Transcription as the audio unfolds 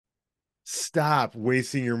Stop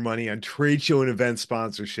wasting your money on trade show and event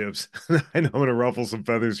sponsorships. I know I'm going to ruffle some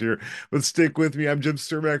feathers here, but stick with me. I'm Jim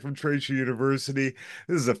Sturmack from Trade Show University.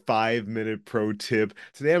 This is a 5-minute pro tip.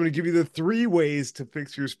 Today, I'm going to give you the 3 ways to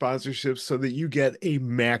fix your sponsorships so that you get a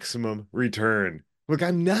maximum return. Look,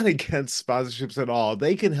 I'm not against sponsorships at all.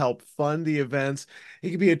 They can help fund the events.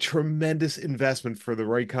 It can be a tremendous investment for the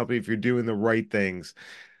right company if you're doing the right things.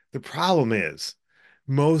 The problem is,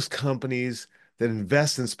 most companies that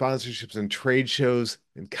invest in sponsorships and trade shows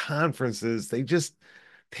and conferences, they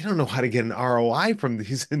don't know how to get an ROI from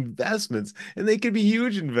these investments, and they can be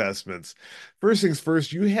huge investments. First things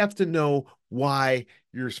first, you have to know why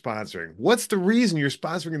you're sponsoring. What's the reason you're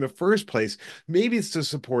sponsoring in the first place? Maybe it's to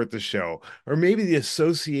support the show, or maybe the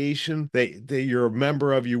association that you're a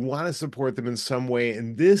member of, you want to support them in some way,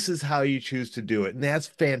 and this is how you choose to do it. And that's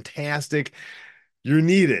fantastic. You're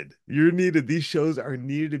needed. You're needed. These shows are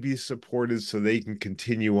needed to be supported so they can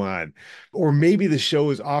continue on. Or maybe the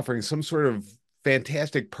show is offering some sort of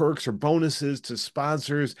fantastic perks or bonuses to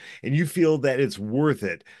sponsors, and you feel that it's worth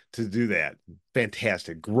it to do that.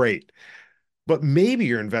 Fantastic. Great. But maybe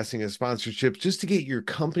you're investing in sponsorships just to get your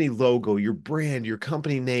company logo, your brand, your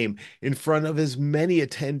company name in front of as many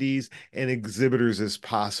attendees and exhibitors as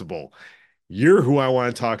possible. You're who I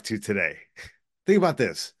want to talk to today. Think about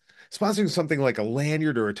this. Sponsoring something like a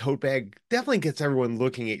lanyard or a tote bag definitely gets everyone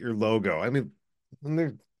looking at your logo. I mean,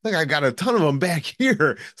 look, I got a ton of them back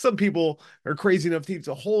here. Some people are crazy enough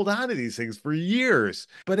to hold on to these things for years.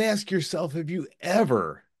 But ask yourself, have you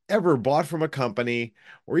ever bought from a company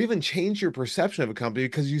or even changed your perception of a company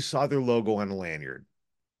because you saw their logo on a lanyard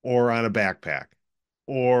or on a backpack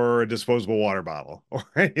or a disposable water bottle or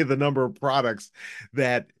any of the number of products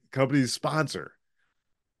that companies sponsor?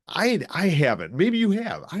 I haven't. Maybe you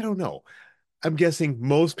have. I don't know. I'm guessing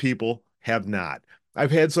most people have not.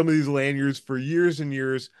 I've had some of these lanyards for years and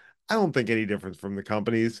years. I don't think any difference from the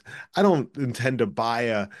companies. I don't intend to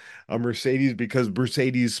buy a Mercedes because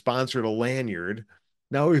Mercedes sponsored a lanyard.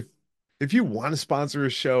 Now, if you want to sponsor a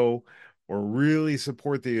show or really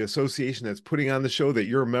support the association that's putting on the show that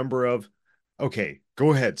you're a member of, okay,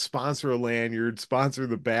 go ahead, sponsor a lanyard, sponsor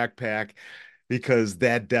the backpack, because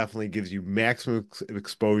that definitely gives you maximum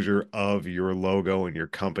exposure of your logo and your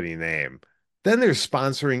company name. Then there's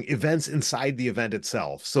sponsoring events inside the event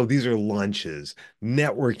itself. So these are lunches,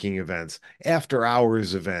 networking events, after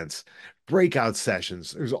hours events, breakout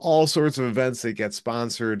sessions. There's all sorts of events that get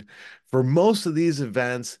sponsored. For most of these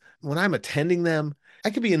events, when I'm attending them,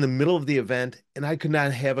 I could be in the middle of the event and I could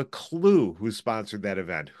not have a clue who sponsored that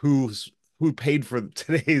event, who paid for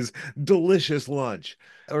today's delicious lunch.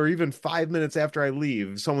 Or even 5 minutes after I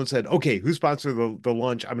leave, someone said, okay, who sponsored the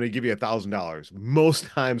lunch? I'm going to give you $1,000. Most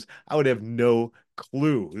times I would have no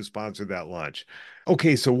clue who sponsored that lunch.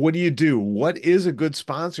 Okay, so what do you do? What is a good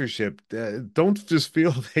sponsorship? Don't just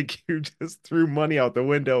feel like you just threw money out the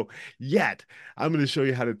window yet. I'm going to show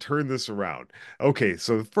you how to turn this around. Okay,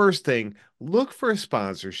 so the first thing, look for a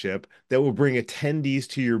sponsorship that will bring attendees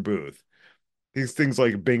to your booth. These things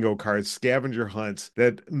like bingo cards, scavenger hunts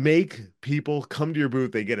that make people come to your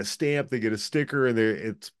booth. They get a stamp, they get a sticker, and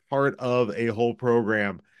it's part of a whole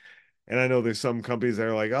program. And I know there's some companies that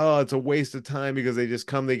are like, oh, it's a waste of time because they just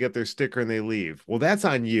come, they get their sticker, and they leave. Well, that's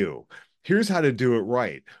on you. Here's how to do it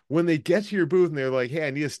right. When they get to your booth and they're like, hey,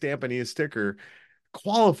 I need a stamp, I need a sticker,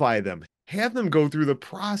 qualify them, have them go through the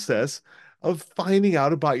process of finding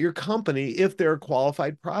out about your company if they're a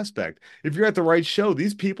qualified prospect. If you're at the right show,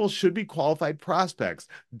 these people should be qualified prospects.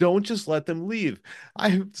 Don't just let them leave.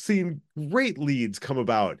 I've seen great leads come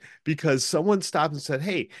about because someone stopped and said,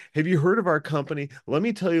 hey, have you heard of our company? Let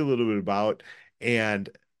me tell you a little bit about. And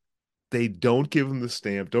they don't give them the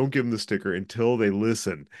stamp, don't give them the sticker until they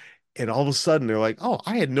listen. And all of a sudden they're like, oh,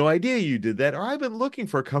 I had no idea you did that. Or I've been looking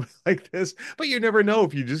for a company like this. But you never know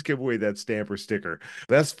if you just give away that stamp or sticker.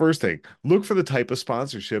 That's the first thing. Look for the type of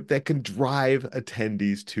sponsorship that can drive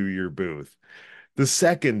attendees to your booth. The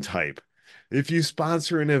second type, if you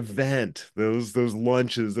sponsor an event, those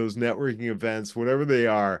lunches, those networking events, whatever they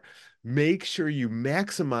are, make sure you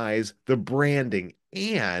maximize the branding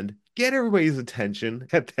and get everybody's attention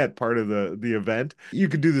at that part of the event. You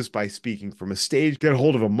could do this by speaking from a stage, get a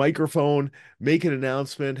hold of a microphone, make an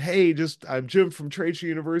announcement. Hey, just I'm Jim from Trade Show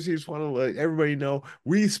University. Just want to let everybody know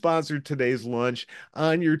we sponsored today's lunch.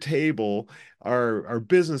 On your table our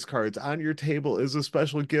business cards. On your table is a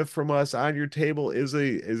special gift from us. On your table is a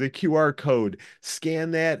QR code.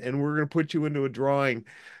 Scan that and we're going to put you into a drawing.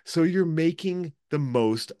 So you're making the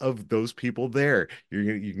most of those people there.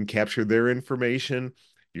 You can capture their information.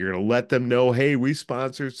 You're going to let them know, hey, we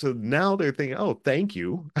sponsored. So now they're thinking, oh, thank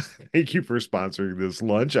you. Thank you for sponsoring this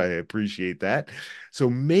lunch. I appreciate that. So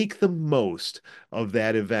make the most of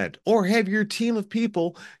that event, or have your team of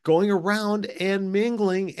people going around and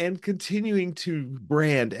mingling and continuing to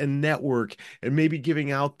brand and network and maybe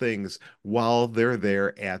giving out things while they're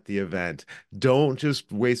there at the event. Don't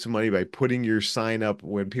just waste money by putting your sign up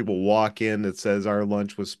when people walk in that says our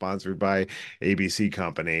lunch was sponsored by ABC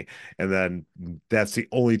Company, and then that's the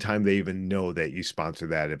only time they even know that you sponsor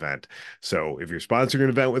that event. So if you're sponsoring an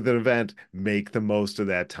event with an event, make the most of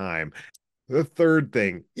that time. The third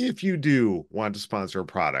thing, if you do want to sponsor a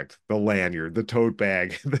product, the lanyard, the tote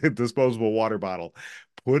bag, the disposable water bottle,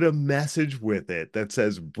 put a message with it that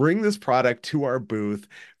says, bring this product to our booth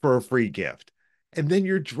for a free gift. And then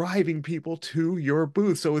you're driving people to your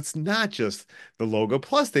booth. So it's not just the logo.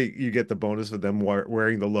 Plus, you get the bonus of them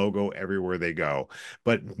wearing the logo everywhere they go.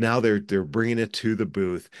 But now they're bringing it to the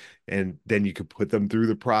booth, and then you can put them through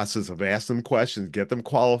the process of ask them questions, get them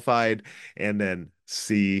qualified, and then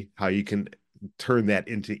see how you can turn that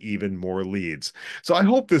into even more leads. So I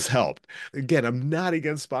hope this helped. Again, I'm not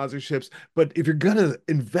against sponsorships, but if you're going to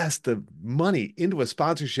invest the money into a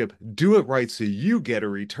sponsorship, do it right so you get a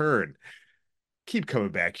return. Keep coming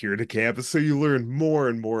back here to campus so you learn more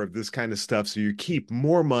and more of this kind of stuff, so you keep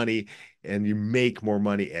more money and you make more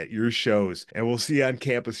money at your shows. And we'll see you on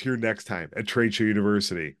campus here next time at Trade Show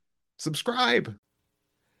University. Subscribe.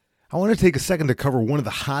 I want to take a second to cover one of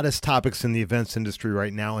the hottest topics in the events industry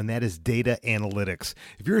right now, and that is data analytics.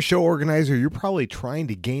 If you're a show organizer, you're probably trying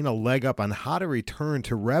to gain a leg up on how to return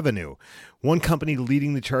to revenue. One company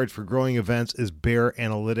leading the charge for growing events is Bear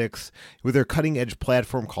Analytics. With their cutting-edge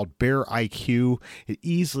platform called Bear IQ, it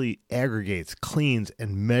easily aggregates, cleans,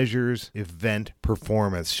 and measures event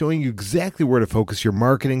performance, showing you exactly where to focus your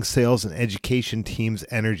marketing, sales, and education team's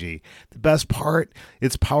energy. The best part,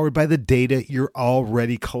 it's powered by the data you're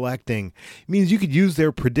already collecting. It means you could use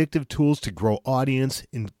their predictive tools to grow audience,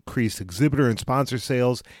 increase exhibitor and sponsor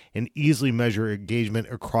sales, and easily measure engagement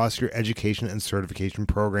across your education and certification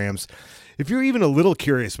programs. If you're even a little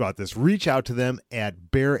curious about this, reach out to them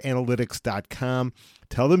at bearanalytics.com.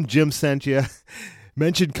 Tell them Jim sent you.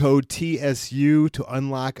 Mention code TSU to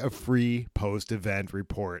unlock a free post-event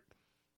report.